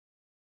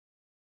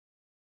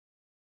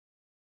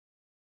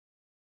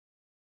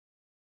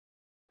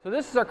So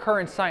this is our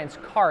current science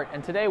cart,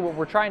 and today what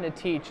we're trying to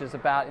teach is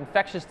about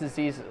infectious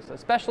diseases,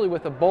 especially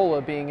with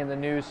Ebola being in the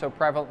news so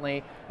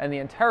prevalently and the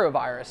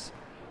enterovirus.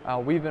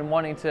 We've been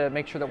wanting to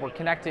make sure that we're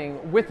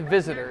connecting with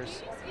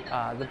visitors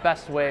the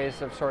best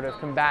ways of sort of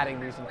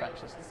combating these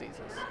infectious diseases.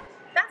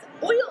 That's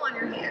oil on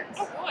your hands.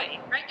 Oh boy,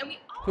 right? And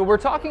So we're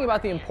talking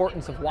about the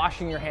importance of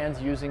washing your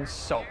hands using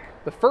soap.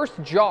 The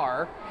first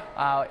jar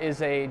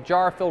is a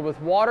jar filled with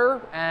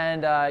water,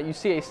 and you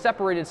see a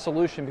separated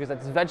solution because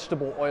that's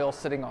vegetable oil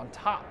sitting on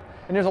top.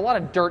 And there's a lot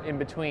of dirt in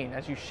between.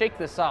 As you shake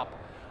this up,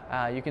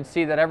 you can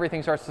see that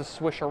everything starts to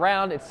swish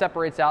around, it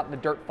separates out, and the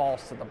dirt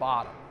falls to the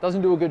bottom.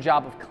 Doesn't do a good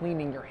job of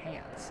cleaning your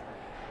hands.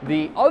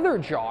 The other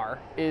jar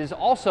is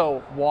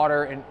also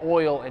water and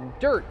oil and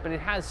dirt, but it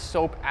has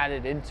soap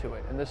added into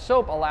it. And the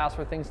soap allows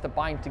for things to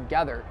bind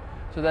together,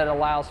 so that it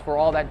allows for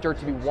all that dirt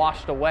to be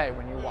washed away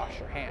when you wash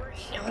your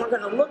hands. And we're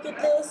going to look at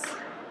this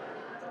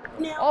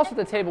now. Also at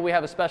the table we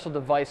have a special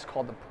device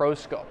called the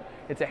ProScope.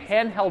 It's a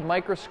handheld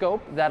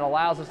microscope that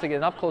allows us to get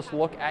an up-close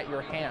look at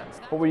your hands.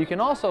 But where you can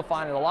also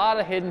find a lot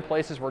of hidden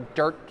places where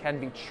dirt can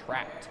be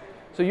trapped.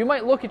 So you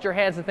might look at your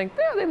hands and think,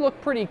 yeah, they look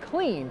pretty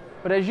clean.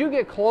 But as you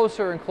get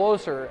closer and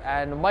closer,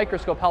 and the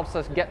microscope helps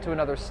us get to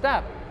another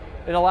step,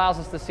 it allows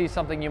us to see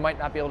something you might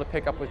not be able to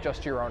pick up with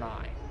just your own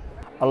eye.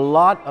 A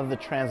lot of the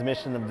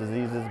transmission of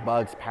diseases,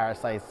 bugs,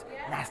 parasites,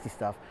 nasty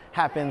stuff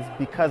happens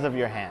because of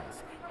your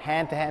hands.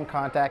 Hand-to-hand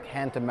contact,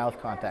 hand-to-mouth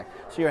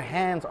contact. So your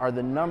hands are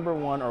the number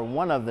one or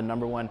one of the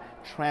number one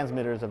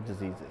transmitters of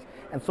diseases.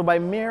 And so by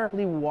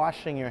merely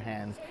washing your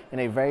hands in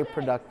a very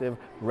productive,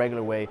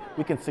 regular way,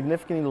 we can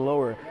significantly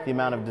lower the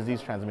amount of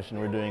disease transmission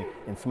we're doing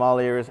in small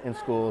areas, in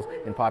schools,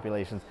 in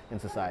populations, in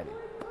society.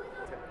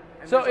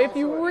 So if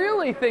you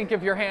really think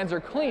if your hands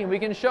are clean, we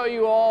can show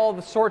you all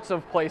the sorts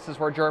of places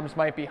where germs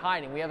might be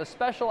hiding. We have a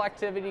special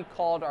activity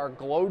called our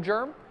Glow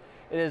Germ.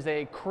 It is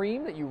a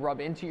cream that you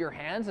rub into your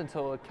hands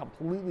until it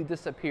completely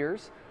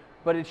disappears,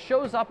 but it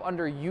shows up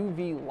under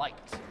UV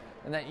light.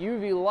 And that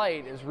UV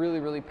light is really,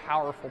 really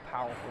powerful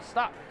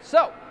stuff.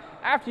 So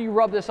after you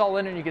rub this all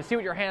in and you can see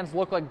what your hands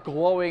look like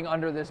glowing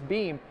under this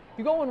beam,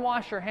 you go and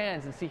wash your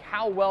hands and see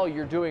how well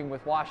you're doing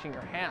with washing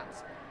your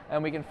hands.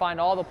 And we can find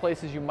all the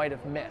places you might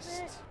have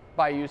missed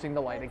by using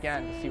the light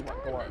again to see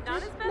what glows.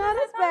 not as bad. Not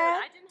as as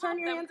bad. I didn't Turn help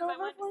your them hands because I over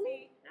wanted to for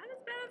me. see. Not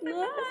as bad.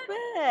 Not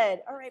as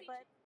bad. All right, bud.